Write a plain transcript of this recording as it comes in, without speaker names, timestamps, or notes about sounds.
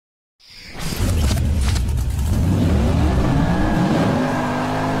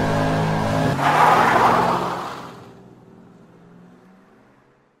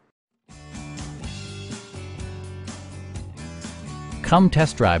Come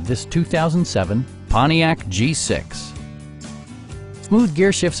test drive this 2007 Pontiac G6. Smooth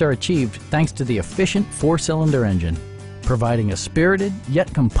gear shifts are achieved thanks to the efficient 4-cylinder engine, providing a spirited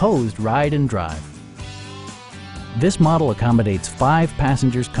yet composed ride and drive. This model accommodates 5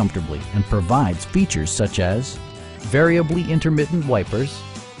 passengers comfortably and provides features such as variably intermittent wipers,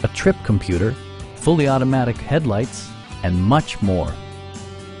 a trip computer, fully automatic headlights, and much more.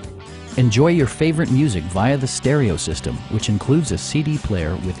 Enjoy your favorite music via the stereo system, which includes a CD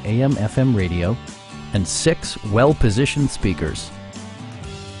player with AM/FM radio and 6 well-positioned speakers.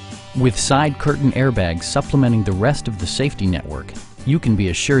 With side curtain airbags supplementing the rest of the safety network, you can be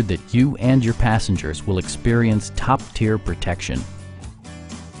assured that you and your passengers will experience top-tier protection.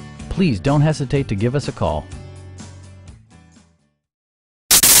 Please don't hesitate to give us a call.